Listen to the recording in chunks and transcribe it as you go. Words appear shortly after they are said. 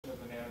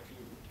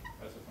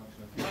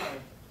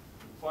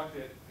plugged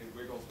it, it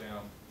wiggles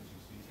down, as you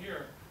see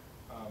here.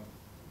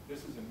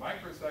 This is in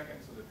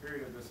microseconds, so the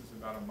period of this is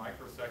about a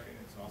microsecond.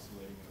 It's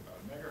oscillating at about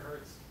a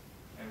megahertz,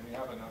 and we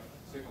have enough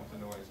signal to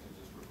noise to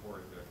just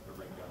record the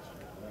ring gun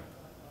straight away.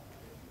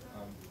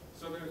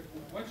 So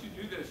once you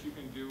do this, you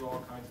can do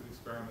all kinds of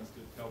experiments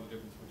to tell the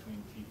difference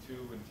between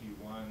T2 and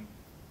T1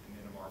 in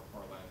NMR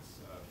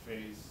parlance,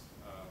 phase,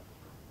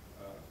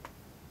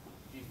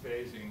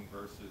 dephasing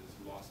versus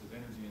loss of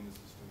energy in the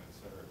system, et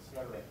cetera, et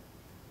cetera.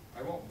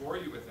 I won't bore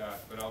you with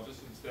that, but I'll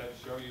just instead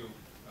show you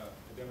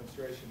a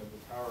demonstration of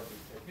the power of this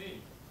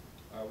technique,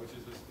 which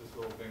is this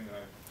little thing that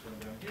I've shown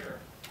down here,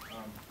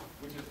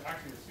 which is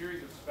actually a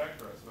series of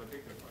spectra. So I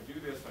take the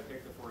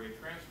Fourier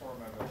transform,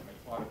 I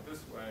plot it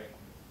this way,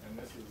 and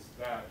this is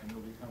that, and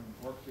it'll become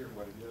more clear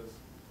what it is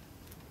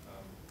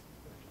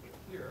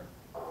here.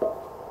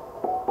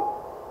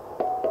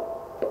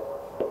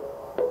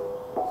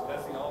 So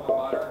that's the alma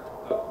mater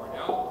of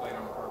Cornell, played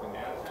on a carbon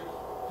nanotube.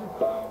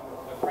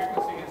 The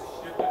frequency is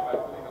shifted by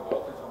putting the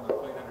voltage on the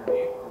plate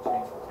underneath to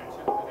change the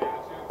tension of the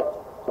nanotube.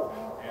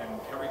 And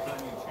every time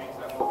you change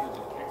that voltage,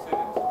 it kicks it,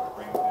 and so it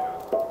brings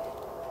down.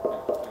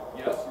 So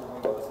yes, you're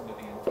going to listen to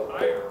the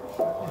entire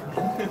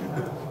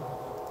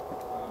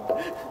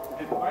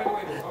and by the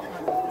way, there's all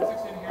kinds of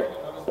physics in here.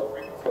 You'll notice the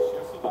frequency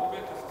shifts a little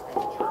bit. This is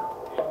going to jerk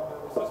in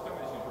the system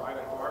as you drive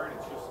it hard.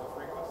 It shifts the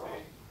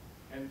frequency.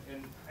 And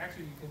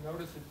actually, you can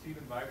notice it's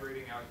even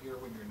vibrating out here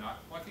when you're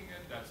not plugging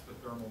it. That's the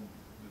thermal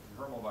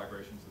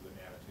vibrations of the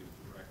nanotube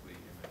directly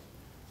imaged.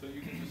 So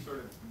you can just sort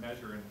of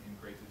measure in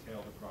great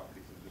detail the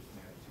properties of this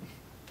nanotube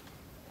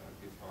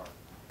guitar.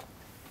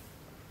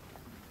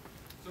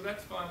 So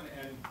that's fun,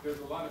 and there's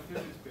a lot of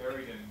physics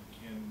buried in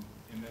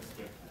this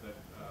that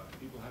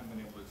people haven't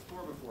been able to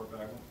explore before,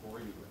 but I won't bore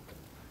you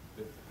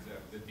with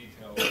the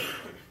details of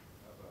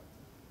a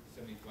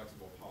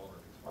semi-flexible polymer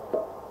guitar.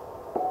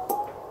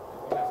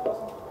 One has to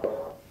listen to it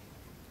again.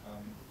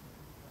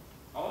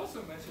 I'll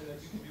also mention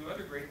that you can do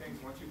other great things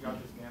once you've got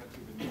this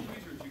nanotube and these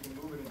tweezers. You can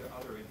move it into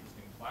other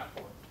interesting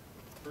platforms.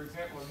 For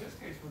example, in this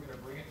case, we're going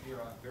to bring it near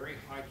a very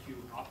high Q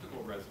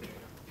optical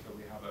resonator. So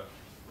we have a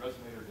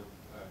resonator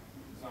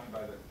designed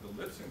by the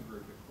Lipson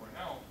group at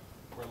Cornell,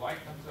 where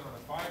light comes in on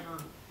a fiber,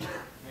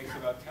 makes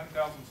about 10,000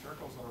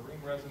 circles on a ring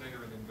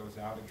resonator, and then goes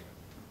out again.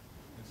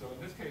 And so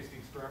in this case, the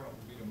experiment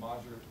will be to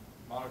monitor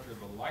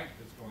the light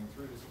that's going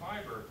through this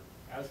fiber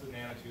as the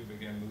nanotube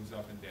again moves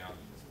up and down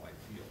in this light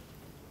field.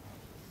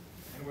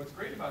 And what's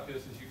great about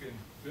this is you can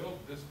build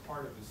this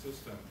part of the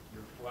system.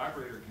 Your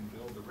collaborator can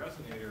build the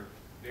resonator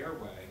their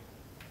way.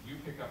 You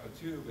pick up a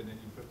tube, and then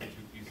you put the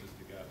two pieces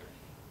together.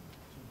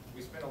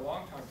 We spent a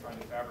long time trying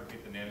to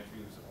fabricate the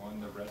nanotubes on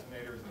the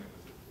resonators, and it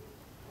was,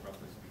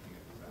 roughly speaking,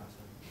 a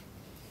disaster.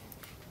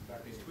 In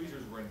fact, these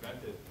tweezers were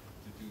invented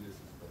to do this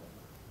as well.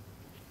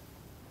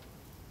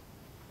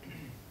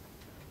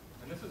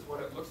 And this is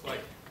what it looks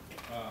like.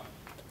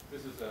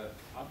 This is an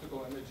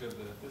optical image of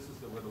this is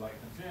where the light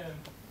comes in,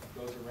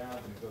 goes around,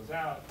 and it goes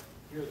out.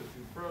 Here are the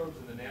two probes,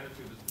 and the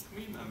nanotube is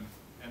between them.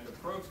 And the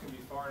probes can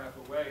be far enough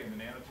away, and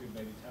the nanotube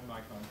may be 10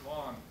 microns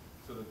long,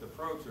 so that the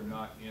probes are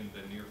not in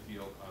the near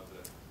field of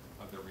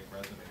the ring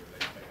resonator.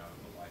 They stay out of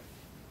the light.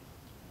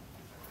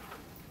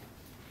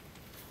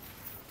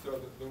 So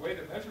the way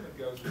the measurement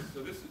goes is,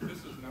 so this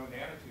is no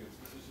nanotubes.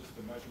 This is just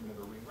a measurement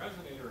of a ring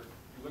resonator.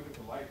 You look at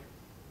the light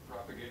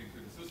propagating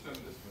through the system.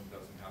 This one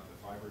doesn't have the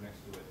fiber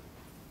next to it.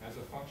 As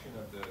a function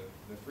of the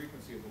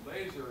frequency of the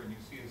laser, and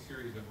you see a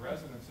series of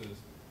resonances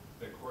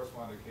that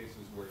correspond to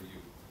cases where you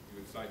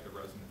excite the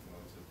resonance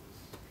modes of this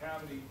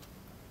cavity.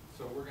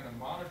 So we're going to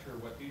monitor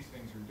what these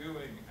things are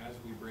doing as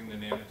we bring the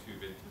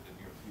nanotube into the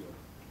near field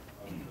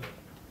of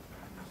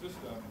the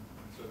system.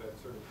 And so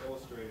that's sort of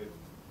illustrated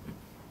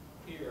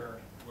here,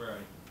 where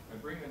I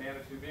bring the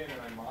nanotube in and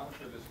I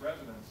monitor this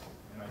resonance,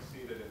 and I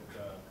see that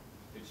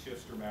it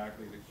shifts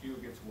dramatically. The Q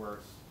gets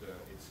worse.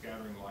 It's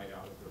scattering light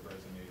out of the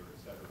resonator,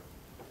 etc.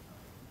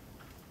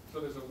 So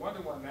there's a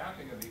one-to-one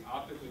mapping of the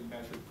optically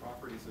measured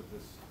properties of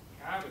this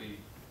cavity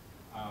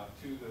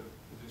to the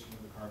position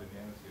of the carbon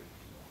nanotube.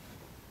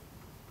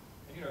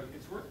 And you know,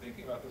 it's worth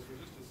thinking about this for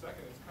just a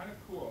second. It's kind of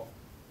cool.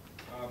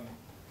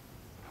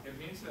 It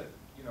means that,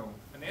 you know,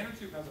 a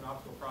nanotube has an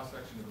optical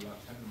cross-section of about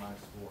 10 to the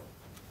minus 4.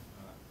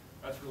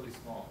 That's really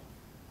small.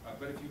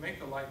 But if you make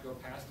the light go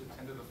past it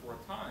 10 to the 4th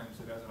times,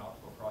 it has an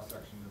optical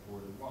cross-section of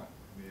order 1. I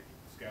mean, it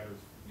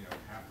scatters, you know,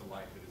 half the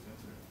light that is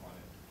incident upon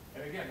it.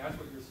 And again, that's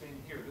what you're seeing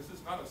here. This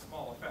is not a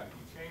small effect.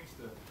 You change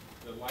the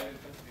light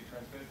intensity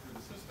transmitted through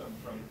the system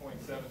from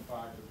 0.75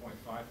 to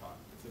 0.55.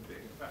 It's a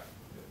big effect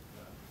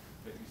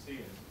that you see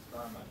in this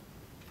experiment,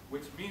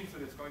 which means that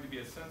it's going to be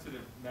a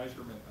sensitive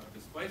measurement of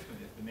displacement.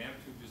 If the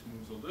nanotube just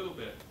moves a little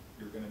bit,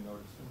 you're going to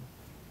notice it.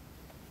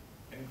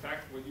 And in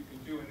fact, what you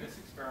can do in this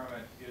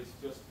experiment is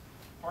just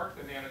park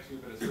the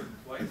nanotube at a certain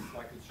place,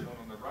 like it's shown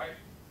on the right,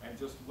 and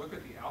just look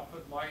at the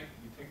output light.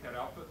 You take that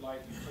output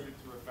light, you put it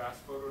through a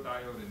fast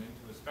photodiode and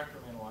into a spectrum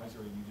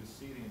analyzer, and you just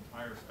see the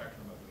entire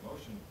spectrum of the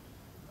motion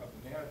of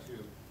the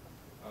nanotube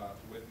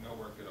with no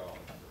work at all.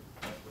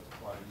 That's what's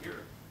plotted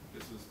here.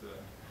 This is the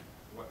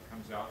what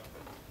comes out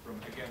from,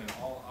 again, an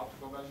all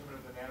optical measurement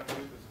of the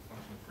nanotube as a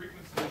function of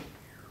frequency.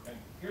 And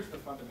here's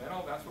the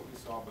fundamental. That's what we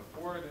saw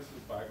before. This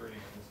is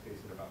vibrating, in this case,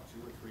 at about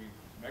 2 or 3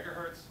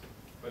 megahertz.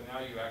 But now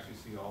you actually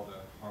see all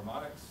the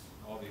harmonics,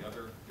 all the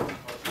other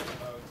pulsation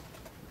modes.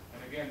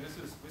 And again, this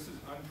is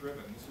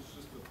undriven. This is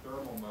just the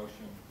thermal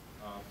motion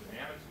of the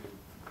nanotube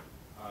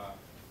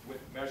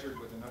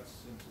measured with enough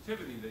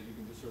sensitivity that you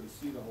can just sort of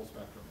see the whole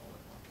spectrum all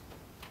at once.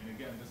 And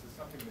again, this is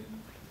something that you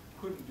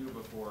couldn't do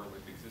before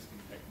with existing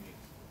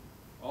techniques.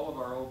 All of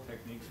our old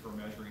techniques for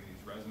measuring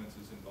these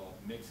resonances involved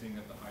mixing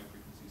of the high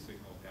frequency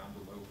signal down to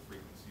low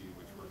frequency,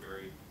 which were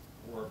very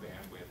poor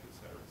bandwidth, et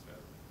cetera, et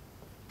cetera.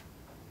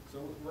 So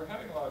we're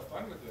having a lot of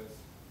fun with this,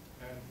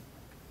 and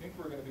I think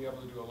we're going to be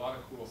able to do a lot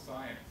of cool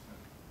science. And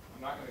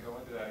I'm not going to go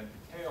into that in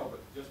detail,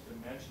 but just to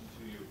mention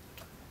to you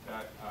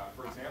that,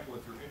 for example,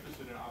 if you're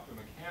interested in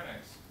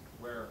optomechanics,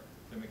 where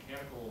the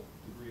mechanical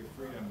degree of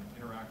freedom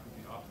interact with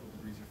the optical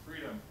degrees of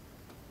freedom,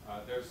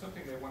 there's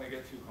something they want to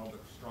get to called the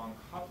strong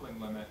coupling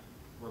limit,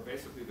 where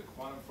basically the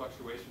quantum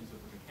fluctuations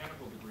of the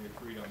mechanical degree of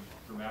freedom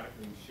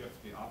dramatically shift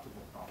the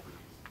optical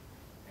properties.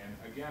 And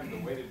again,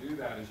 the way to do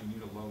that is you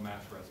need a low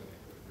mass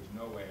resonator. There's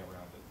no way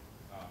around it.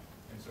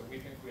 And so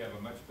we think we have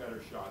a much better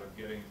shot of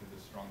getting to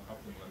this strong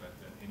coupling limit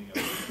than any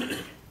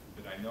other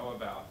that I know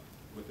about,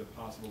 with the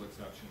possible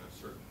exception of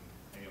certain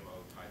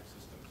AMO type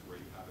systems where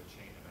you have a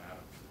chain of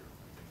atoms that are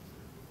things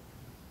that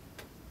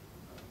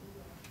are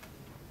moving.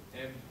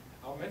 And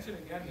I'll mention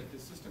again that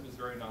this system is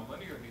very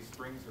nonlinear. These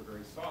springs are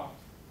very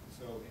soft.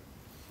 So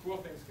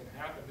cool things can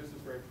happen. This is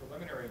very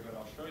preliminary, but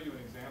I'll show you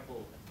an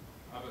example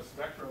of a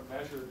spectrum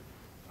measured.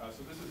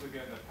 So this is,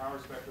 again, the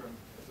power spectrum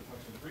as a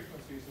function of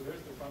frequency. So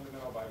there's the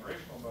fundamental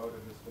vibrational mode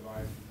of this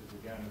device, which is,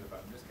 again, at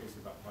about, in this case,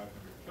 about 500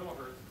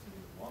 kilohertz. It's an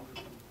even longer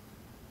tube.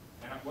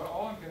 And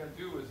all I'm going to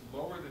do is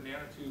lower the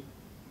nanotube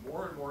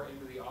more and more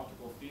into the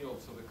optical field,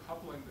 so the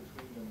coupling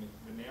between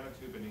the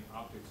nanotube and the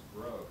optics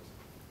grows.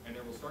 And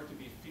there will start to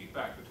be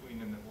feedback between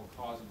them that will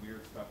cause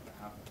weird stuff to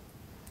happen.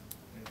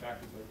 And in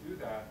fact, as I do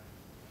that,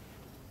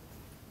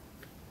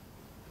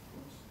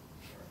 oops,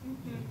 sorry.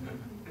 This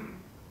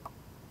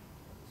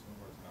one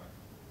more time.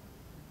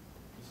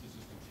 This is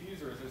just a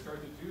teaser. As I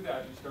start to do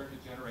that, you start to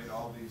generate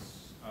all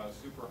these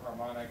super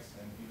harmonics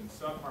and even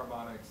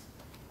subharmonics.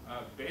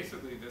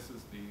 Basically, this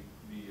is the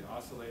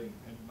oscillating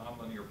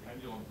nonlinear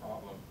pendulum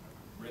problem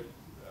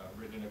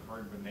written in a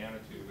carbon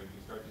nanotube, and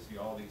you start to see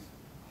all these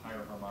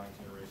higher harmonic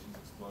generations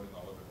exploding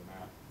all over the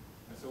map.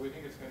 And so we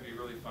think it's going to be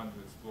really fun to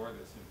explore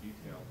this in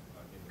detail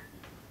in the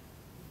future.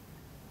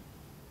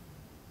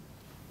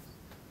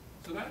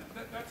 So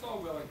that's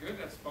all well and good.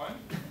 That's fun.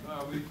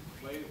 We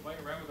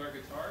playing around with our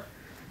guitar,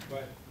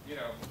 but you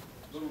know,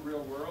 little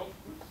real world.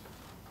 Oops.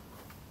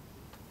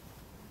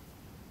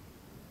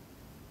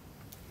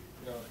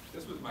 You know,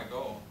 this was my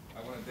goal.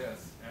 I wanted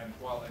this, and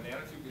while a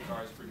nanotube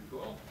guitar is pretty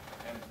cool,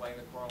 and playing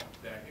the Cornell,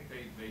 I think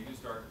they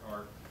used our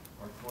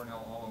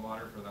Cornell alma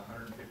mater for the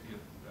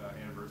 150th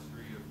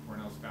anniversary of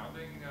Cornell's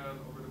founding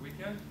over the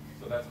weekend.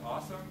 So that's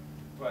awesome,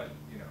 but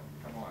you know,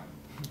 come on,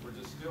 we're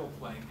just still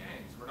playing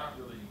games. We're not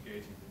really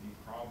engaging the deep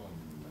problem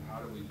of how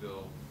do we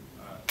build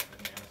a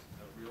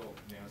real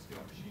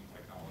nanoscale machine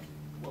technology.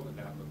 What would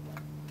that look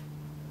like?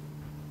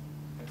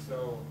 And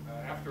so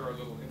after our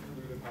little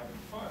interlude of having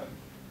fun,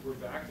 we're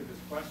back to this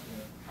question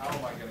of how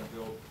am I going to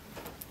build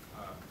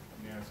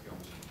nanoscale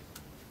machines?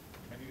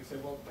 And you can say,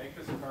 well, make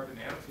this a carbon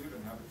nanotube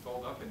and have it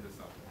fold up into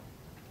something.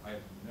 I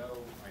have no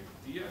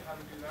idea how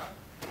to do that,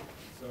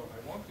 so I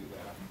won't do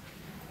that.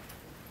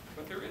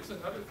 But there is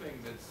another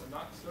thing that's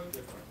not so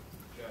different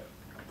that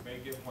may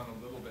give one a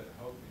little bit of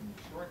hope in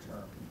the short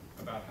term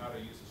about how to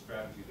use a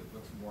strategy that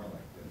looks more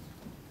like this.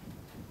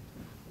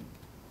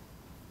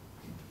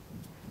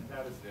 And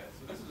that is this.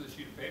 So this is a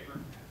sheet of paper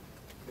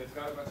that's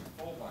got a bunch of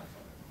fold lines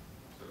on it.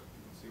 So you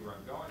can see where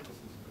I'm going.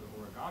 This is the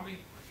origami.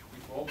 We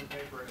fold the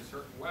paper in a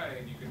certain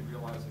way, and you can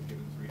realize a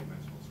given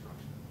three-dimensional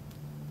structure.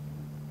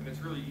 And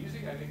it's really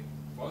easy. I think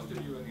most of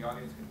you in the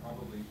audience can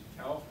probably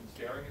tell from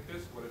staring at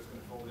this what it's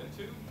going to fold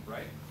into,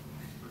 right?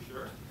 For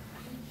sure.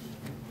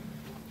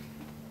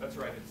 That's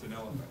right, it's an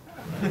elephant.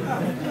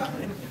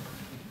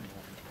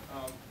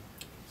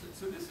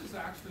 So this is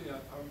actually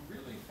a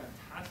really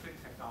fantastic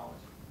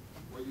technology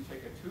where you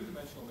take a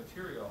two-dimensional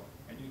material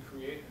and you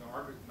create a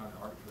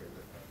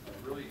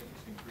really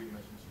interesting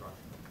three-dimensional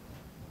structure.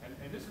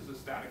 And this is a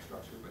static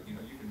structure, but you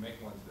know, you can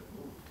make ones that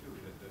move too,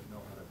 that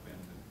know how to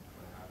bend and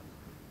what have you.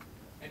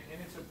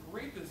 And it's a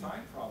great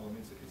design problem.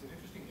 It's an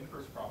interesting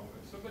inverse problem.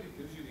 If somebody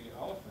gives you the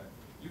elephant,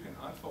 you can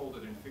unfold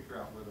it and figure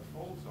out where the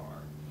folds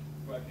are.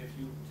 But if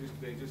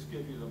they just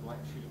give you the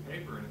blank sheet of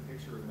paper and a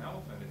picture of an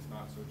elephant, it's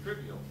not so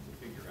trivial to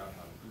figure out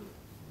how to do it.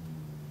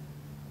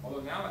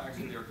 Although now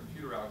actually there are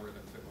computer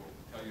algorithms that will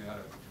tell you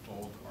how to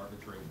fold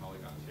arbitrary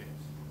polygon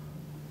shapes.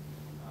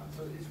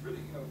 So it's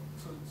really, you know,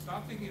 so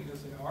stop thinking of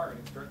this in art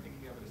and start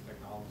thinking of it as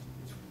technology.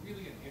 It's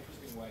really an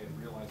interesting way of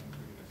realizing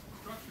three-dimensional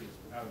structures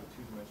out of a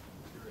two-dimensional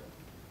material.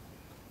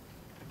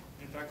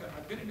 In fact,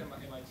 I've been at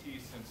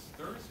MIT since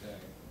Thursday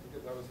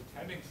because I was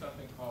attending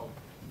something called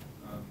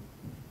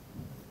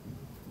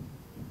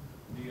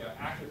the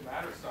Active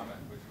Matter Summit,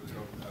 which was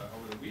over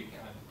the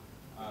weekend,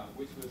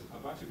 which was a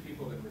bunch of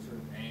people that were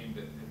sort of aimed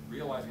at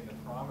realizing the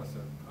promise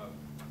of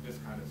this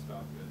kind of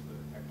stuff as the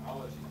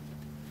technology.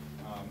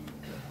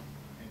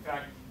 In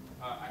fact,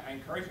 I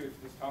encourage you,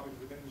 if this topic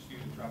is of interest to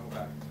you, to travel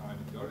back in time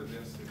and go to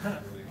this. It's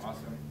really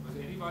awesome. Was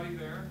anybody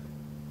there?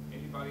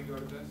 Anybody go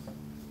to this?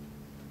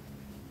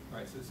 All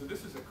right, so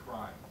this is a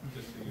crime,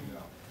 just so you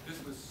know. This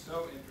was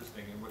so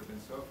interesting and would have been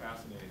so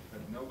fascinating,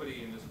 but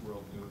nobody in this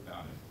world knew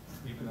about it,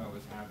 even though it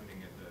was happening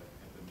at the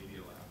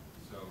Media Lab.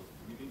 So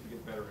we need to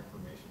get better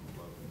information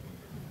flow.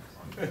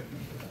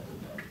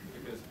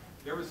 Because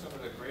there were some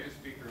of the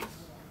greatest speakers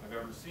I've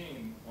ever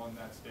seen on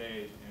that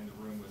stage, and the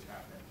room was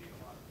half empty a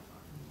lot of the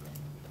time.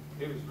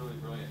 So it was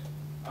really brilliant.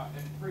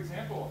 And for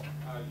example,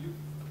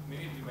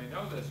 many of you may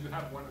know this, you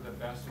have one of the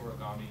best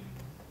origami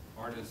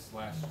artists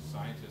 /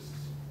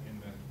 scientists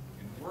in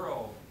the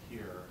world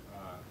here.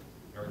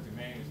 Eric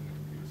Dumaine is in the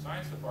computer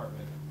science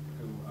department,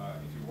 who,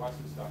 if you watch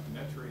this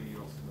documentary,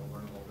 you'll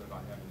learn a little bit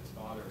about him and his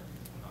father,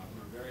 who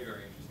are very,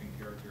 very interesting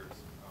characters,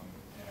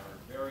 and are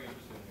very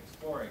interested in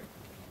exploring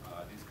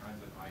these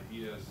kinds of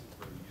ideas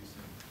for the use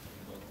in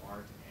both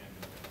art and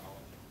in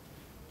technology.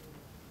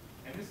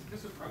 And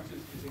this approach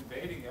is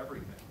invading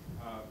everything.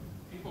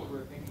 People who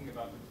are thinking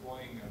about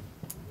deploying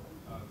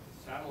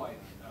satellite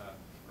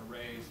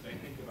arrays, they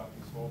think about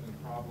these folding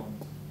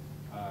problems.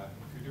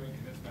 If you're doing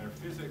condensed matter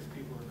physics,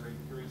 people are very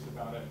curious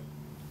about it.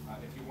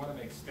 If you want to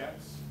make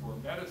steps for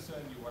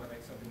medicine, you want to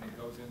make something that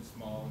goes in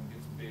small and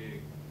gets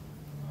big.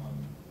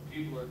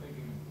 People are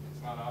thinking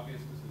it's not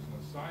obvious because there's no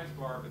size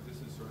bar, but this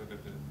is sort of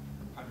at the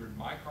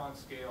 100-micron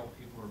scale.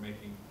 People are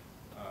making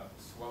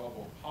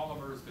swellable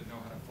polymers that know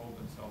how to fold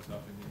themselves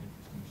up into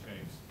interesting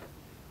shapes.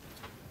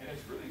 And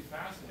it's really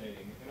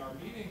fascinating. And our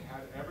meeting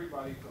had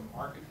everybody from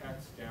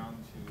architects down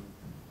to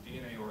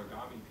DNA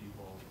origami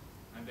people,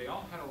 and they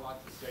all had a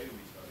lot to say to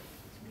each other at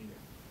this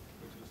meeting,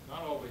 which is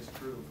not always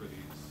true for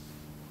these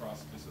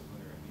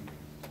cross-disciplinary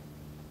meetings.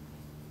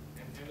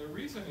 And the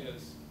reason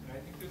is, and I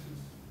think this is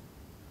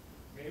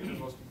maybe the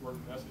most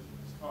important message in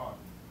this talk,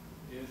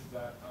 is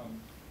that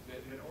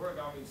in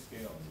origami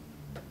scales,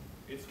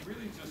 it's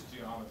really just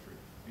geometry,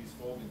 these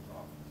folding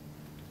problems.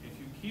 If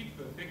you keep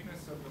the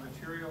thickness of the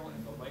material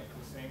and the length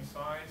the same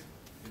size,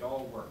 it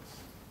all works.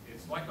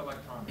 It's like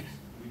electronics.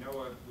 We have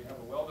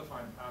a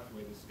well-defined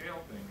pathway to scale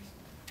things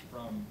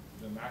from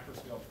the macro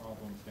scale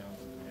problems down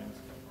to the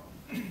nanoscale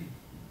problems.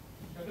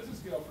 Now this is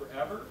scaled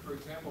forever. For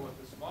example, at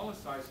the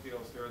smallest size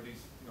scales, there are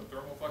these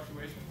thermal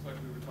fluctuations like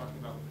we were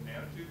talking about with the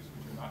nanotubes,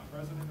 which are not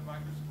present in the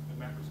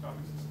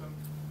macroscopic system.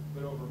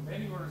 But over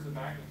many orders of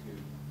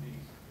magnitude,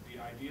 the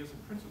ideas and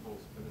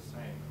principles are the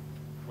same,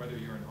 whether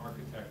you're an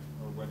architect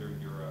or whether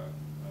you're a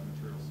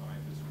material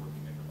scientist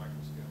working at the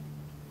microscale.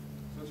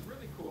 So it's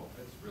really cool.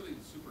 It's really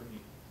super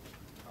neat.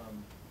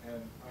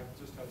 And I've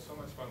just had so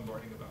much fun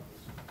learning about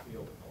this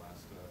field in the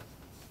last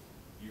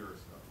year or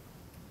so.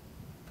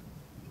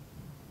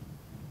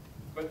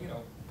 But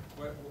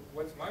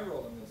what's my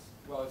role in this?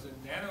 Well, as a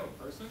nano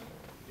person,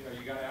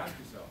 you got to ask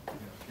yourself,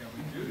 can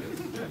we do this?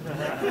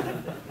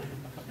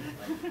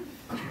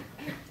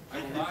 I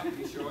will not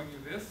be showing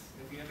you this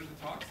at the end of the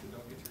talk, so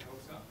don't get your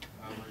hopes up.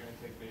 We're going to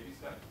take baby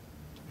steps.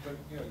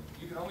 But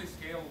you can only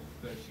scale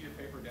the sheet of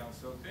paper down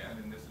so thin,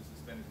 and this is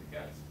as thin as it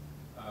gets.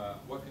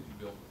 What could you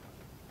build with that?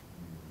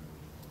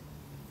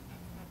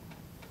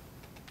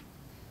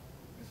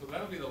 And so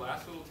that'll be the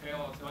last little tale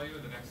I'll tell you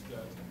in the next 10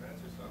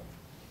 minutes or so.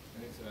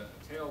 And it's a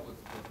tale with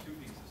two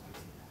pieces.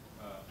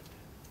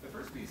 The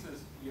first piece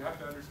is you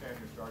have to understand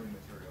your starting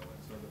material.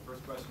 And so the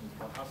first question is,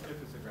 well, how stiff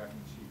is a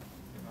graphene sheet?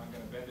 If I'm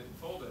going to bend it and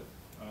fold it,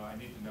 I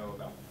need to know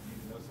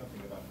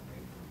something about the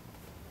paper.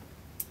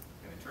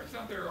 And it turns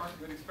out there aren't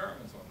good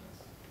experiments on this.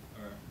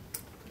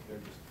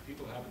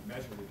 People haven't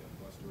measured it in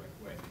the most direct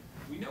way.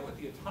 We know at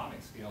the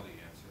atomic scale the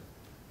answer.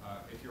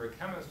 If you're a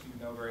chemist, you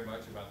know very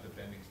much about the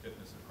bending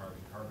stiffness of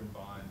carbon-carbon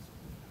bonds.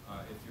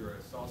 If you're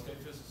a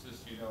solid-state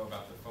physicist, you know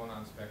about the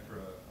phonon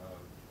spectra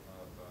of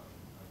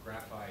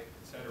graphite,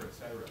 et cetera, et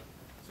cetera.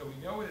 So we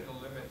know it at the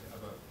limit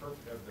of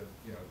if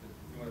you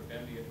want to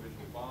bend the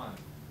individual bonds.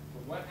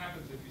 But what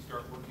happens if you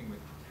start working with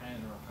 10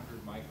 or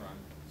 100 micron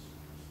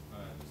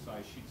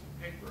size sheets of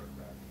paper of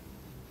graphene?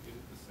 Is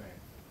it the same?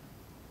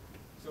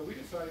 So we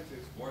decided to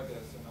explore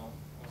this, and I'll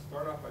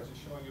start off by just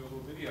showing you a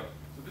little video.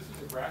 So this is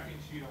a graphene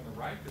sheet on the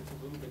right that's a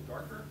little bit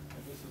darker,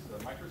 and this is a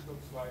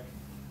microscope slide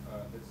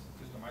that's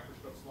just a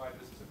microscope slide.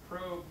 This is a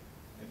probe,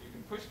 and you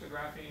can push the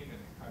graphene, and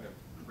it kind of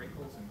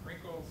wrinkles and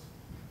crinkles.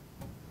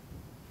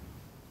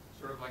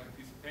 Sort of like a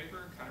piece of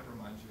paper, kind of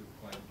reminds you of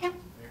plain piece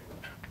of paper.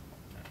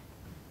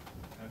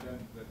 And then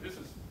this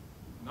is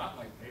not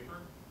like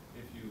paper.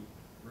 If you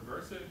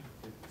reverse it,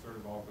 it sort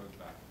of all goes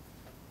back.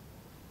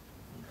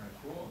 Kind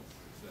of cool.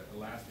 It's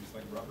elastic. It's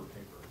like rubber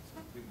paper. It's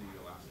completely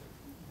elastic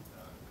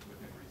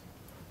within reason.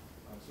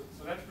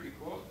 So that's pretty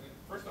cool.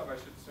 First off, I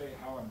should say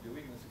how I'm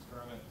doing this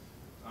experiment.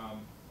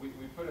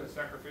 We put a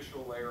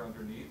sacrificial layer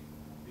underneath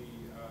the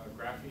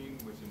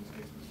graphene, which in this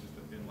case was just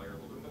a thin layer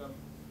of aluminum.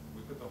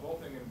 We put the whole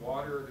thing in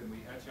water, then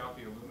we etch out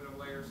the aluminum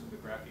layer, so the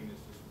graphene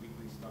is just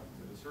weakly stuck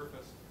to the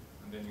surface,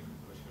 and then you can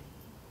push it.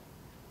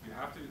 You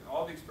have to,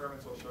 all the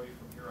experiments I'll show you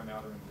from here on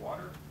out are in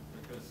water,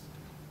 because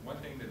one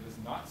thing that does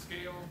not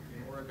scale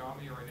in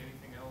origami or in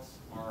anything else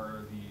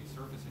are the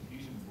surface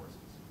adhesion forces.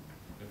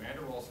 The van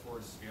der Waals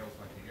force scales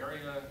like the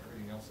area,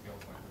 everything else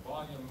scales like the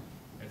volume.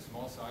 At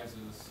small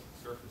sizes,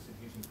 surface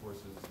adhesion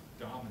forces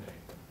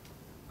dominate.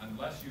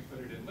 Unless you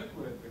put it in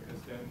liquid, because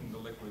then the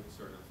liquid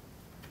sort of,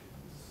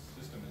 the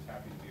system is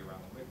happy to be around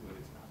the liquid,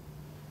 it's not.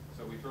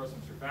 So we throw some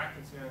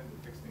surfactants in to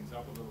fix things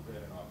up a little bit,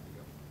 and off we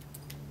go.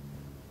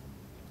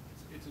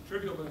 It's a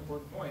trivial but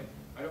important point.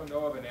 I don't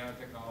know of a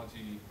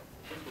nanotechnology,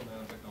 physical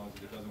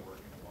nanotechnology that doesn't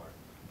work in water.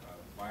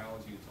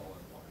 Biology, it's all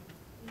in water,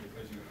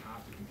 because you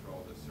have to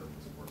control the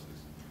surface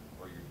forces,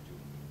 or you're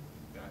doomed.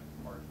 That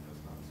part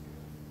does not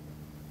scale.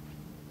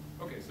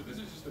 Okay, so this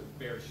is just a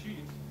bare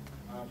sheet.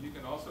 You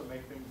can also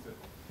make things that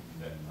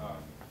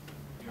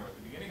you know, at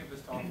the beginning of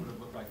this talk would have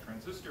looked like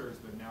transistors,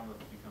 but now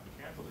have become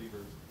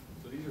cantilevers.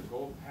 So these are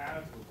gold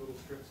pads with little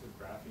strips of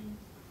graphene.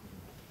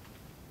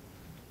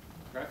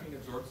 Graphene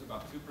absorbs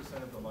about 2%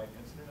 of the light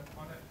incident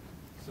upon it.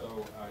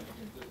 So you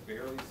can just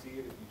barely see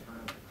it if you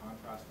turn up the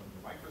contrast on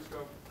the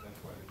microscope. That's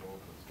why the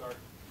gold looks dark.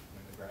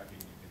 And the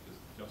graphene, you can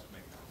just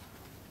make that.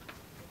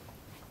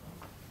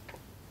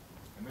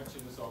 I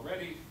mentioned this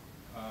already.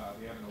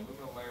 We have an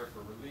aluminum layer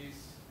for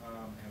release,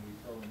 and we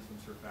throw in some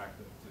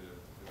surfactant to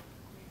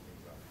clean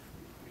things up.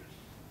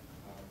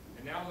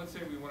 And now let's say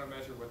we want to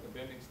measure what the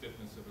bending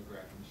stiffness of a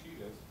graphene sheet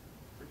is.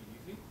 Pretty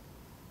easy.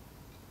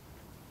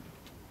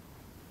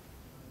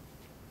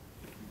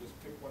 You just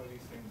pick one of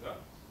these things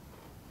up.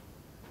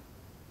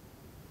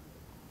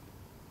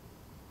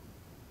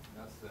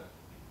 That's the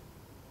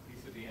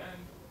piece at the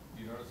end.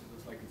 You notice it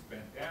looks like it's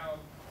bent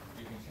down.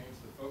 You can change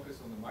the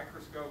focus on the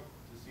microscope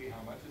to see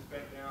how much is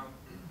bent down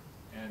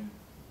and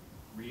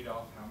read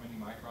off how many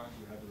microns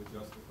you had to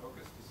adjust the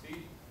focus to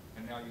see,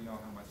 and now you know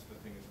how much the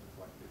thing is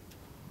reflected.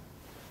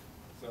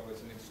 So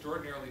it's an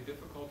extraordinarily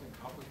difficult and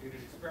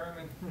complicated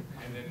experiment,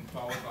 and then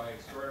followed by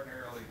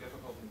extraordinarily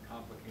difficult and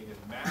complicated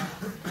math.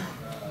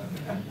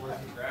 Force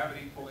of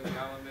gravity pulling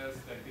down on this,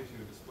 that gives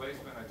you a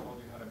displacement. I told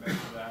you how to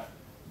measure that.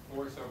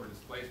 Force over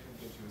displacement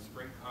gives you a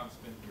spring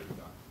constant. You're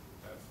done.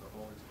 That's the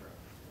whole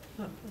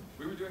experiment.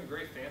 We were doing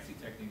very fancy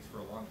techniques for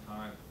a long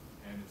time,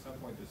 and at some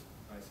point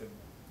I said,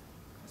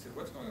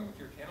 what's going on with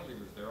your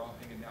cantilevers? They're all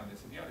hanging down. They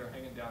said, yeah, they're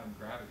hanging down in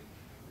gravity.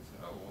 I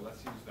said, oh, well, let's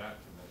use that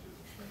to measure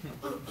the spring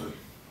constant.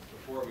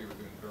 Before we were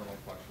doing thermal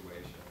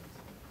fluctuations.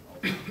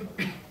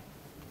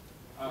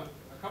 A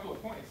couple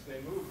of points.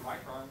 They move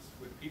microns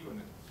with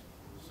piconewtons.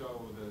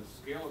 So the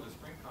scale of the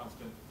spring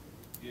constant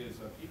is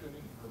a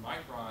piconewton per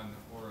micron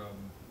or a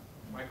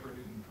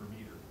micronewton per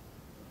meter.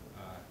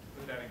 To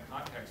put that in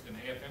context, an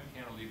AFM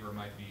cantilever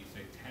might be,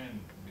 say, 10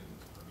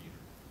 newtons per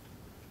meter.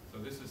 So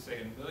this is,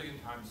 say,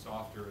 1,000,000 times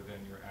softer than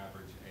your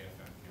average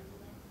AFM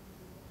cantilever.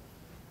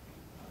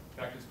 In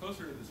fact, it's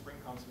closer to the spring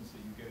constants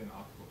that you get in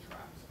optical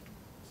traps.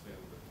 I'll say a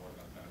little bit more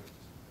about that in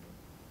just a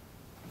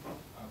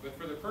minute. But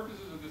for the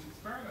purposes of this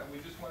experiment, we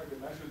just wanted to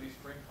measure these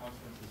spring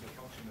constants as a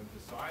function of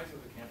the size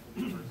of the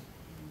cantilevers.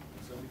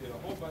 And so we did a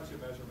whole bunch of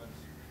measurements,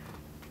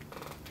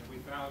 and we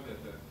found that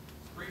the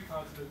spring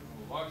constant on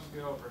the log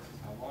scale versus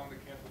how long the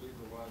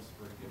cantilever was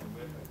for a given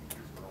width, I think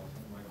these were all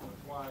 10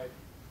 microns wide.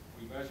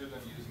 We measured them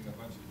using a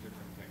bunch of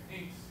different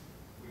techniques.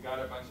 We got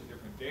a bunch of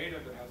different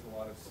data that has a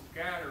lot of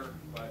scatter,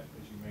 but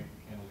as you make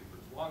the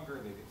cantilevers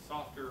longer, they get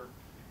softer,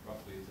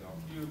 roughly as L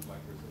cubed,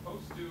 like they're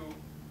supposed to.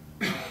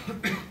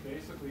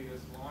 Basically,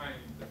 this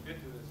line, the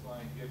fit to this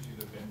line gives you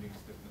the bending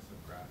stiffness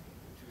of graphene,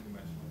 the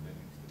two-dimensional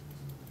bending stiffness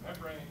of the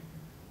membrane.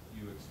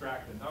 You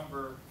extract a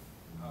number,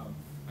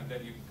 and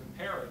then you can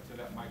compare it to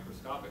that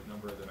microscopic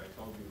number that I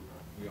told you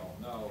we all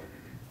know.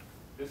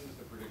 This is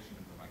the prediction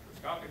of the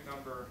microscopic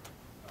number.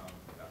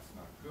 That's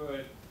not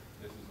good.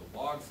 This is a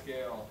log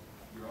scale.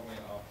 You're only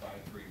off by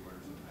 3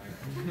 orders of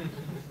magnitude.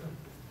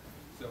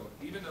 So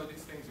even though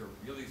these things are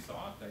really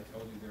soft, I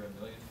told you they're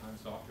 1,000,000 times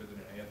softer than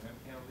an AFM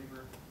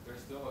cantilever, they're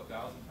still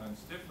 1,000 times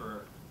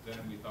stiffer than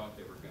we thought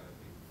they were going to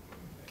be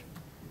when we made them.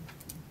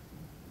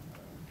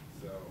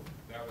 So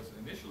that was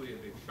initially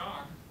a big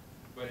shock,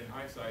 but in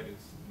hindsight,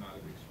 it's not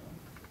a big shock.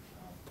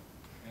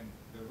 And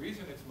the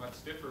reason it's much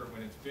stiffer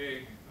when it's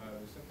big,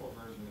 the simple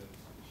version is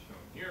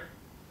shown here.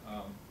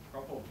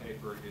 Crumpled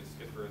paper is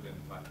stiffer than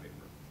flat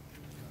paper.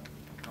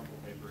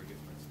 Crumpled paper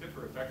gets much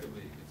stiffer.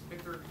 Effectively, it gets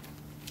thicker.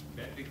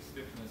 Bending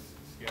stiffness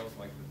scales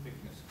like the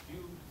thickness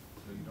cubed,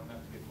 so you don't have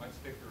to get much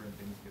thicker and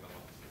things get a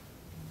lot stiffer.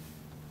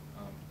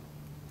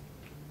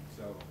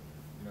 So,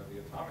 you know,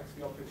 the atomic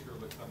scale picture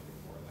looks something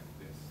more like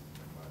this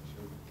than what I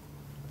showed you.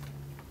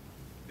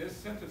 This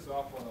sent us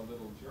off on a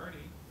little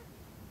journey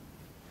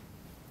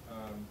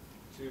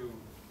to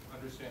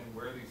understand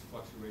where these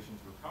fluctuations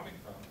were coming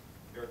from.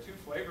 There are 2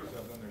 flavors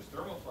of them. There's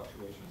thermal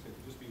fluctuations. It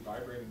could just be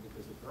vibrating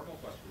because of thermal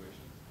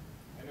fluctuations.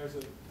 And there's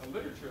a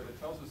literature that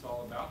tells us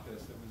all about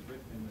this that was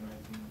written in the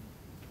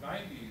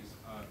 1990s,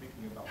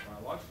 thinking about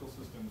biological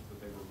systems,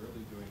 but they were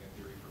really doing a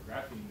theory for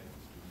graphene. They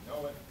just didn't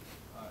know it.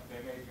 They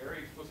made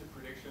very explicit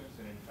predictions,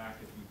 and in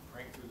fact, if you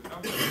crank through the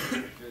numbers,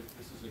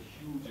 this is a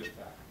huge effect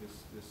effect.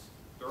 This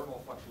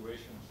thermal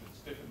fluctuation should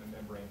stiffen the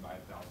membrane by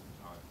 1,000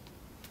 times.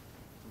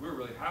 So we were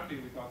really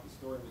happy. We thought the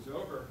story was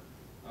over.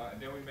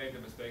 And then we made the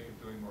mistake of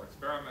doing more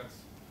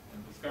experiments and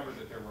discovered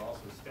that there were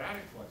also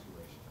static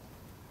fluctuations.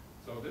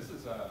 So this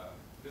is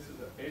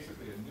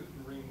basically a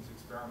Newton-Rings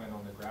experiment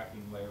on the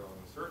graphene layer on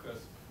the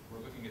surface.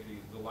 We're looking at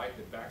the light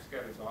that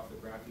backscatters off the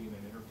graphene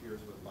and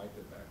interferes with light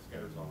that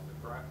backscatters off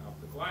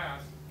the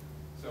glass.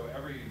 So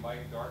every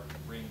light-dark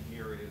ring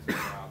here is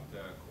about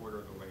a quarter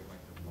of the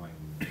wavelength of light.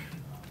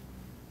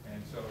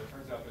 And so it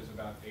turns out there's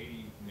about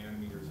 80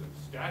 nanometers of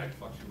static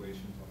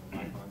fluctuations on the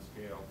micron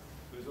scale,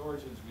 whose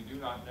origins we do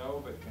not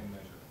know but can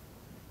measure.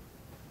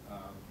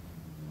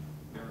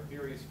 There are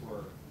theories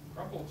for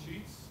crumpled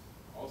sheets,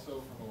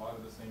 also from a lot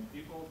of the same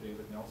people,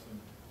 David Nelson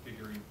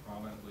figuring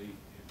prominently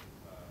in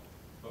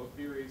both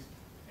theories.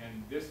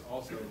 And this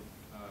also,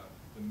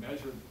 the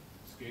measured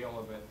scale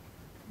of it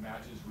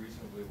matches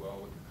reasonably well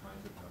with the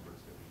kinds of numbers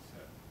that we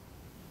set.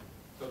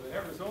 So the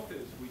net result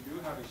is we do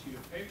have a sheet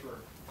of paper.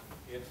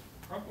 It's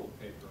crumpled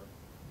paper.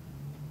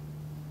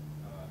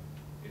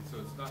 So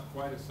it's not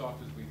quite as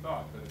soft as we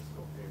thought, but it's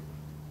still paper.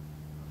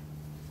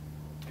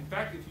 In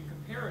fact, if you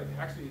compare it,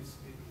 actually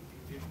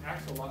it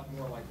acts a lot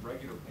more like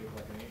regular paper,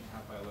 like an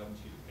 8.5 by 11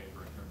 sheet of paper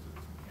in terms of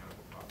its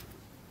mechanical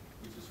properties,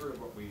 which is sort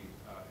of what we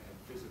had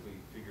physically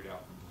figured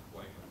out from just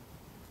playing with it.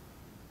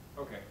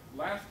 Okay,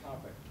 last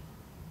topic,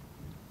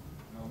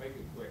 and I'll make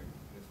it quick.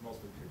 It's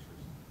mostly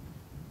pictures.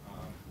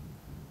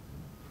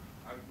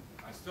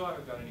 I still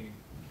haven't done any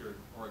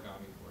cured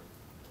origami for you,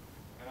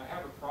 and I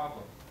have a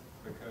problem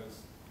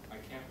because I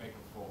can't make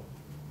a fold.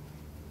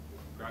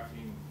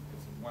 Graphene,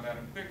 it's one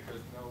atom thick.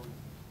 There's no,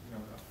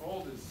 a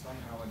fold is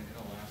somehow an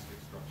inelastic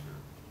structure.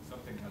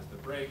 Something has to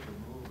break or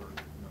move, or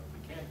you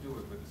can't do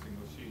it with a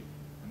single sheet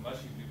unless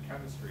you do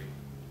chemistry.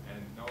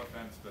 And no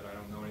offense, but I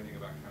don't know anything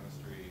about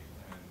chemistry,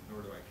 and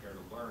nor do I care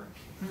to learn.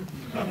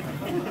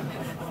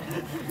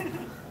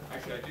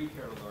 Actually, I do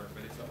care to learn,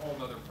 but it's a whole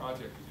other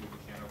project to do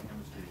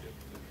mechanochemistry to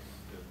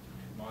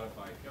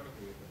modify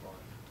chemically at the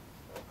bond.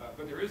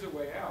 But there is a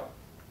way out.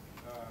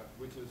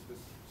 Which is this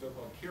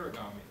so-called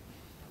kirigami.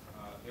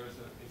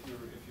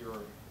 If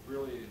you're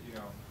really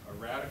a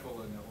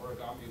radical in the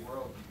origami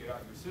world, you get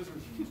out your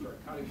scissors and you start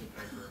cutting the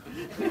paper.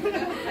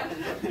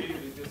 It's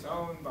immediately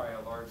disowned by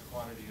a large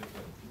quantity of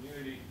the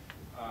community,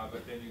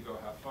 but then you go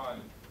have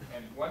fun.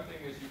 And one thing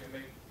is you can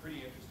make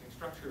pretty interesting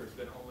structures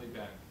that only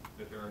bend,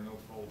 that there are no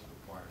folds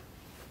required.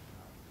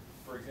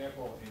 For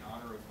example, in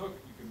honor of Hooke,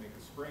 you can make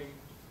a spring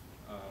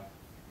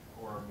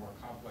or more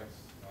complex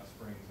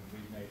springs, and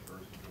we've made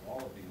versions of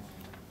all of these.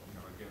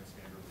 Again,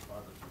 standard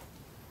lithography.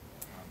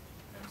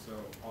 And so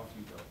off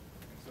you go.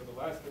 And so the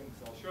last things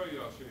I'll show you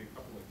a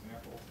couple of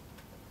examples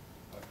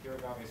of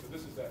kirigami. So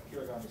this is that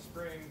kirigami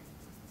spring.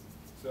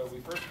 So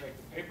we first make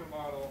the paper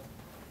model,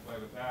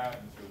 play with that,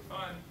 and it's really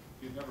fun.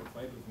 If you've never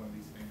played with one of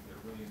these things,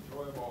 they're really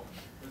enjoyable.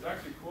 There's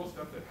actually cool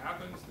stuff that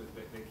happens that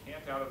they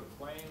can't out of the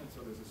plane, and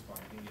so there's a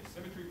spontaneous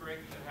symmetry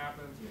breaking that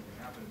happens, and it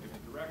can happen in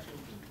different directions,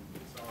 and you can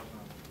get solid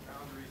on the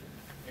boundary.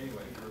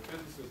 Anyway, if you're a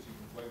physicist, you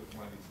can play with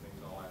one of these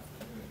things all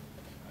afternoon.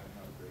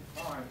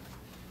 Fine.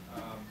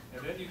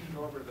 And then you can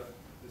go over to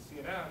the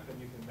CNF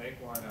and you can make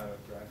one out of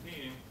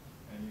graphene,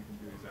 and you can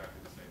do exactly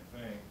the same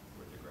thing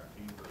with the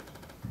graphene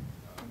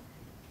version.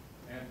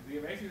 And the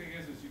amazing thing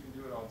is you can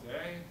do it all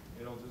day.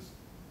 It'll just,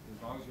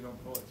 as long as you don't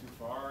pull it too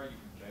far, you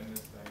can bend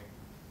this thing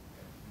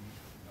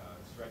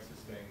and stretch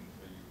this thing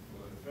where you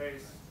pull it in the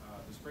face.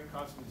 The spring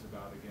constant is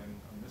about,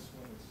 again, on this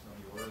one, it's on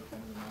the order of 10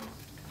 to the minus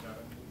 7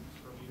 newtons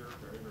per meter,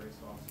 very, very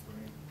soft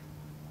spring,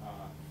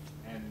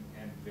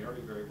 and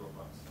very, very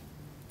robust.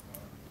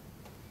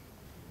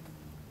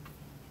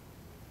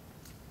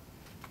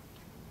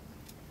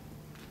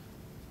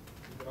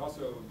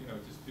 Also,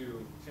 just to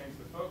change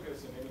the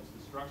focus and image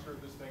the structure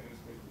of this thing. In this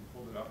case, we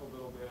pulled it up a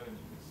little bit, and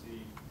you can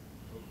see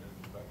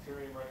the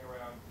bacterium running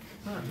around.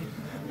 You can see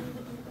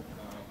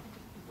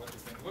what the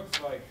thing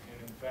looks like,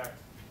 and in fact,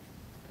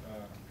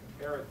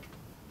 compare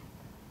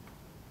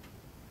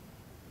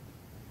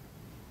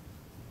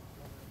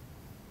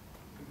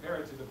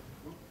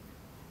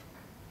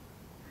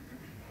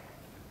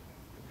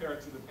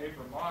it to the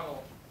paper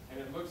model, and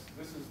it looks.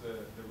 This is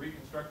the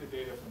reconstructed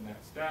data from that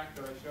stack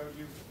that I showed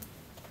you.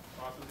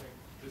 Processing.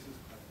 This is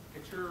a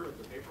picture of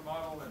the paper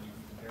model, and you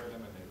can compare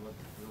them, and they look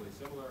really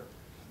similar.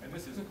 And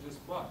this isn't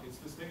just fluff. It's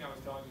this thing I was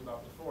telling you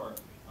about before.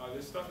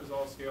 This stuff is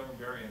all scale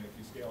invariant if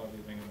you scale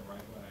everything in the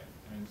right way.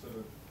 And so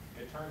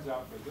it turns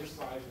out for this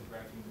size of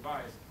graphene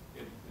device,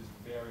 it is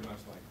very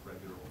much like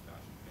regular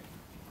old-fashioned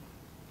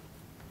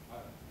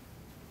paper.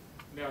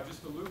 Now, just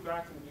to loop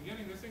back to the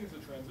beginning, this thing is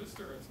a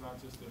transistor. It's not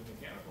just a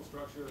mechanical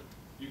structure.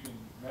 You can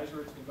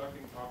measure its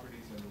conducting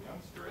properties in the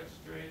unstretched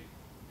state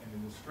and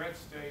in the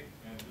stretched state,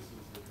 and this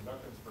is the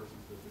conductance versus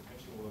the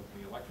potential of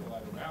the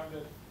electrolyte around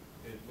it.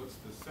 It looks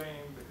the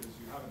same because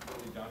you haven't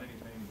really done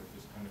anything but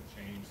just kind of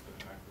changed the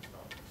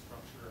macroscopic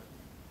structure.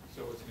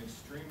 So it's an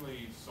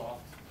extremely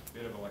soft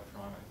bit of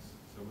electronics.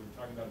 So we were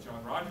talking about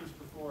John Rogers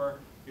before.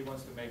 He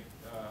wants to make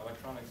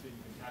electronics that you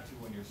can tattoo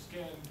on your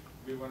skin.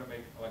 we want to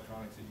make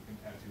electronics that you can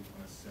tattoo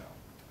on a cell.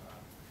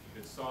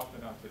 It's soft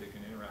enough that it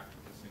can interact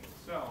with a single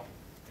cell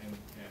and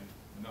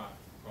not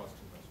cause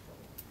too much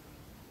trouble.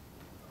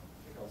 I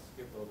think I'll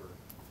skip over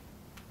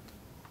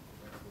the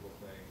next little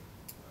thing.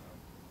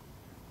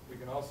 We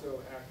can also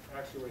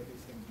actuate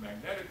these things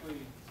magnetically.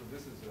 So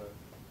this is a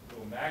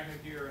little magnet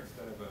here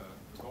instead of a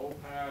gold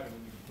pad, and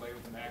then you can play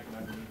with the magnet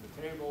underneath the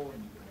table, and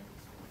you can make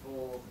it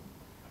fold.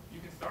 You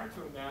can start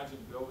to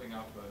imagine building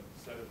up a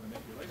set of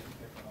manipulation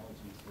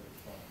technologies that are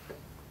fun.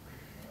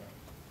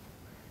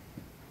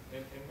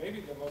 And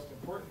maybe the most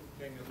important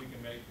thing that we can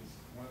make is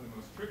one of the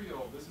most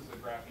trivial. This is a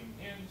graphene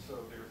hinge,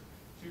 so there's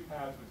two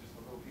pads with just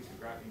a little piece of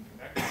graphene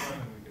connecting them,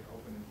 and we can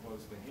open and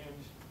close the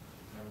hinge.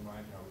 Never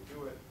mind how we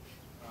do it.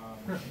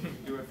 You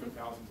can do it for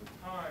thousands of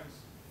times,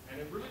 and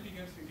it really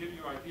begins to give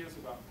you ideas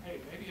about,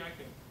 hey, maybe I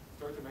can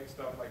start to make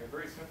stuff like a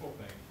very simple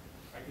thing.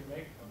 I can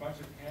make a bunch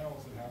of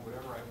panels that have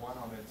whatever I want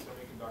on it,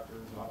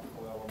 semiconductors,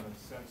 optical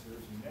elements,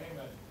 sensors, you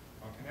name it.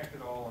 I'll connect it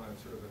all on a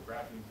sort of a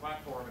graphene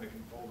platform, and it can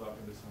fold up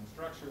into some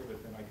structure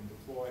that then I can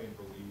deploy and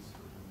release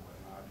or do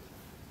whatnot.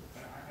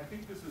 And I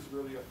think this is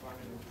really a fun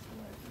and interesting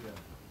idea.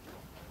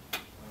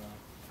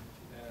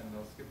 And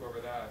I'll skip over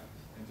that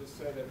and just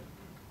say that,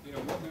 you know,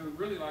 what we would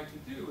really like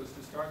to do is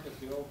to start to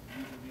build,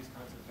 using these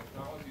kinds of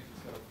technologies, a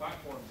set of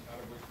platforms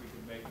out of which we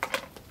could make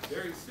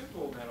very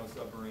simple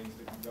nanosubmarines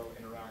that can go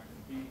interact and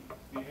be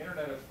the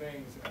Internet of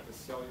Things at the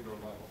cellular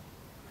level.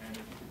 And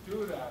if you could do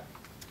that,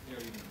 you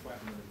know, you can implant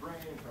them in the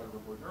brain, try to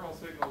record neural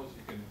signals,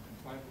 you can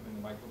implant them in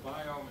the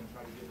microbiome and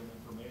try to give them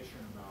information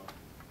about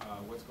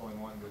what's going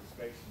on with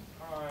space and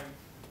time.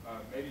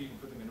 Maybe you can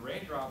put them in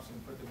raindrops and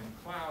put them in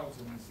clouds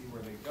and see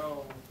where they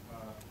go.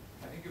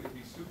 I think it would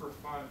be super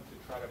fun to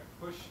try to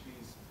push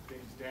these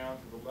things down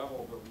to the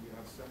level that we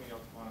have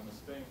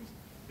semi-autonomous things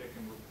that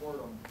can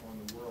report on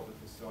the world at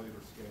the cellular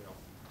scale.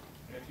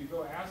 And if you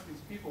go ask these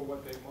people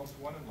what they most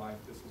want in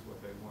life, this is what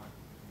they want.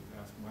 You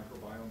ask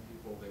microbiome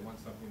people, they want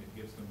something that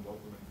gives them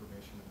local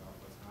information about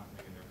what's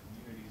happening in their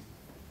communities.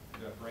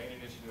 The Brain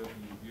Initiative,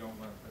 you don't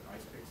want to put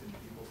ice picks in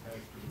people's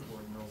heads to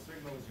record neural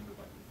signals. You would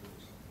like to do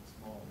something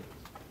small that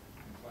is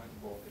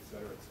implantable, et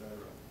cetera, et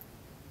cetera.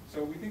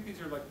 So we think these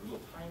are like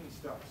little tiny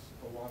steps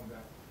along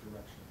that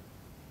direction.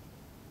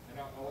 And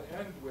I'll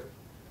end with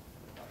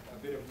a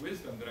bit of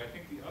wisdom that I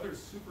think the other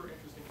super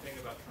interesting thing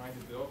about trying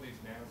to build these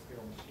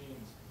nanoscale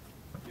machines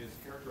is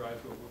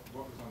characterized with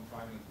what was on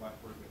Feynman's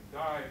blackboard when he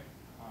died.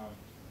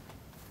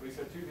 But he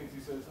said two things.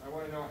 He says, I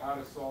want to know how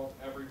to solve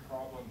every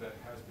problem that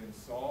has been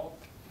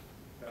solved.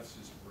 That's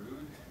just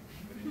rude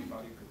that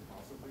anybody could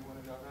possibly want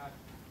to know that.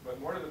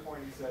 But more to the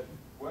point, he said,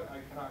 what I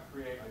cannot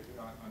create, I do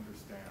not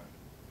understand.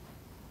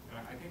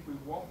 And I think we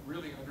won't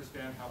really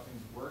understand how things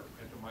work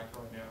at the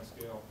micro and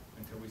nanoscale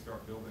until we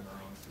start building our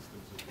own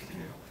systems at the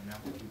scale. And that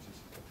will teach us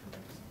a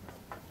tremendous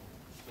amount.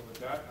 So with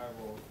that, I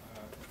will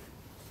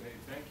say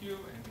thank you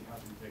and be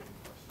happy to take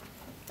any questions.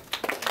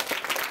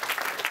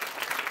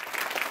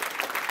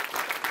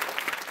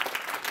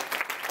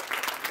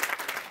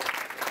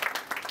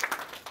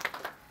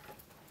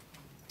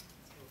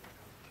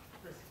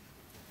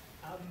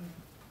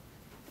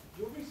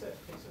 Your research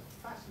takes a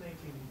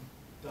fascinating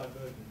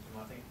divergence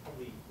from, I think,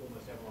 probably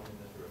almost everyone in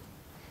this room,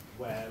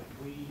 where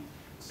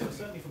so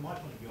certainly from my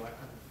point of view, I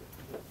kind of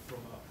look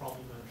from a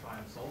problem and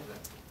try and solve it,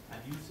 and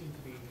you seem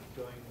to be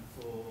going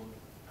for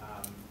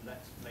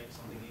let's make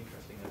something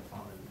interesting and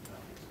fun and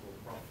explore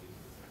the properties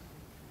of this.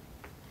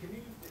 Can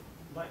you,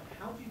 like,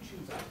 how do you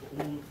choose out of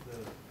all of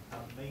the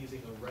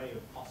amazing array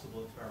of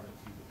possible experiments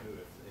you could do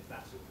if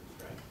that's your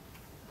constraint?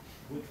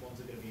 Which ones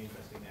are going to be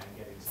interesting and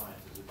get in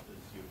science as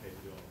you appear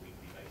to do on a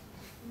weekly basis?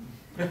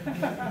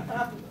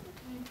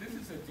 This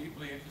is a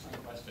deeply interesting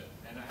question,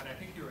 and I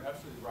think you're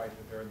absolutely right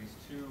that there are these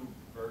two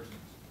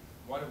versions.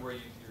 One where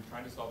you're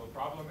trying to solve a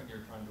problem and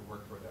you're trying to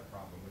work toward that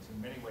problem, which in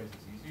many ways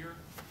is easier,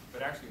 but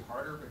actually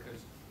harder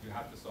because you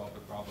have to solve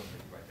the problem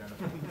that you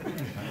identify.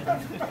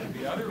 And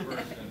the other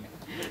version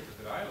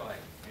that I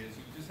like is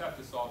you just have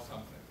to solve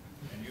something,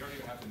 and you don't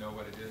even have to know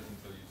what it is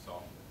until you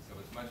solve it. So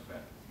it's much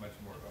better, much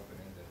more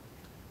open-ended.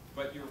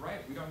 But you're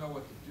right, we don't know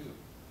what to do,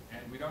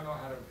 and we don't know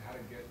how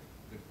to get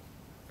the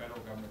federal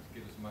government to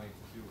give us money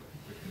to do it,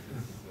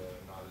 because it's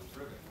not as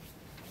driven.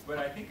 But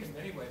I think in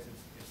many ways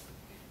it's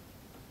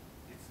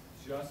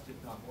just, if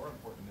not more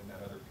important than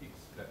that other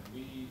piece, that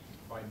we,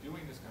 by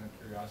doing this kind of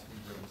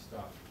curiosity-driven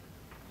stuff,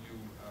 you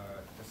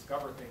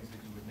discover things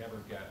that you would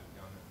never get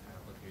on an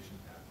application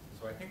path.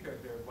 So I think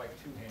they're like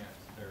two hands,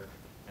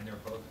 and they're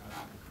both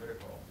absolutely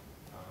critical.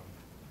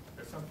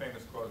 There's some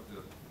famous quote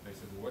that they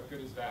said, well, what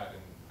good is that?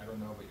 And I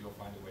don't know, but you'll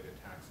find a way to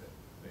tax it,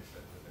 they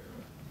said to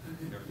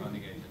their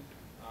funding agent.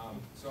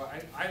 So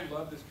I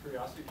love this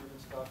curiosity-driven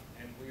stuff,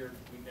 and we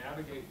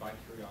navigate by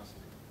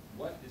curiosity.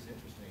 What is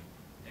interesting,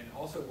 and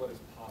also what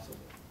is possible?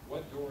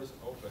 What doors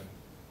open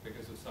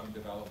because of some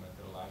development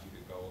that allows you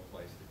to go a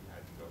place that you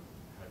hadn't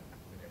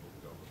been able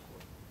to go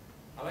before?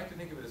 I like to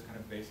think of it as kind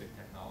of basic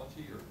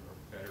technology, or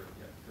better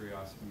yet,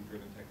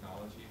 curiosity-driven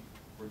technology.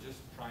 We're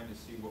just trying to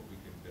see what we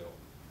can build.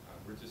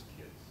 We're just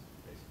kids,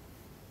 basically.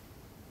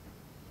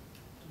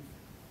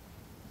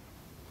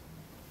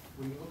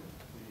 when you look at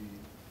the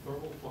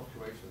thermal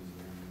fluctuations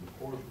in the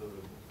core of the